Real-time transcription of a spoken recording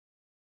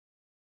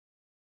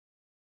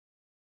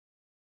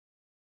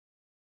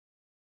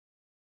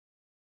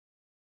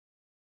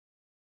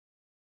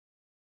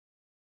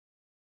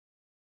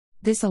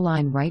This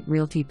Align Right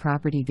Realty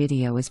property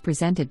video is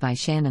presented by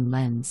Shannon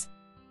Lenz.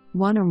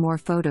 One or more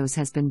photos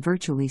has been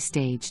virtually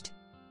staged.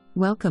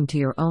 Welcome to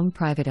your own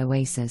private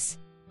oasis.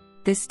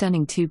 This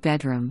stunning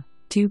 2-bedroom,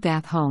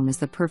 2-bath home is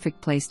the perfect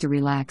place to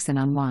relax and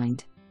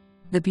unwind.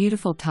 The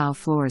beautiful tile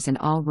floors in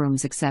all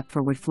rooms except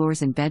for wood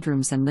floors in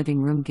bedrooms and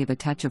living room give a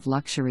touch of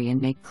luxury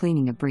and make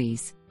cleaning a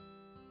breeze.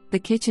 The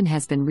kitchen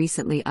has been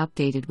recently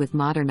updated with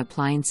modern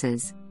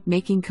appliances,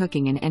 making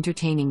cooking and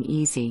entertaining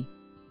easy.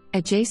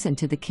 Adjacent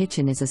to the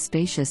kitchen is a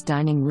spacious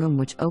dining room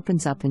which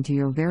opens up into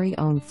your very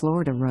own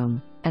Florida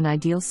room, an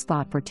ideal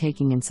spot for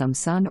taking in some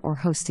sun or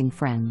hosting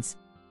friends.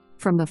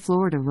 From the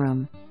Florida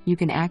room, you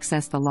can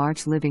access the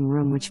large living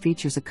room which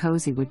features a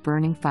cozy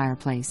wood-burning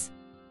fireplace.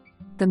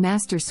 The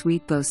master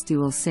suite boasts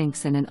dual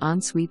sinks and an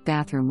ensuite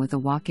bathroom with a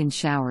walk-in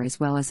shower as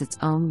well as its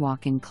own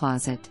walk-in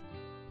closet.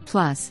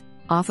 Plus,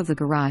 off of the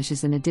garage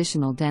is an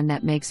additional den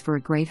that makes for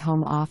a great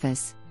home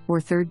office, or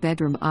third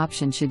bedroom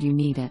option should you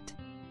need it.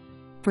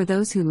 For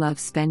those who love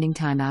spending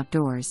time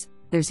outdoors,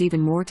 there's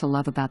even more to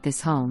love about this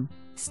home.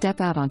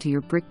 Step out onto your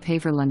brick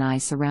paver lanai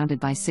surrounded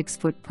by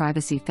 6-foot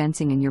privacy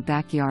fencing in your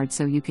backyard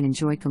so you can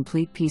enjoy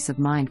complete peace of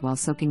mind while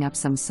soaking up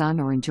some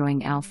sun or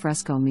enjoying al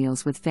fresco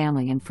meals with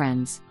family and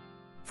friends.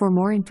 For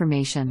more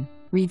information,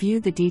 review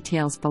the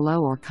details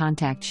below or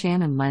contact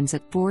Shannon Lenz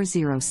at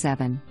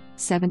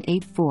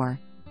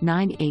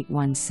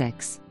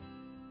 407-784-9816.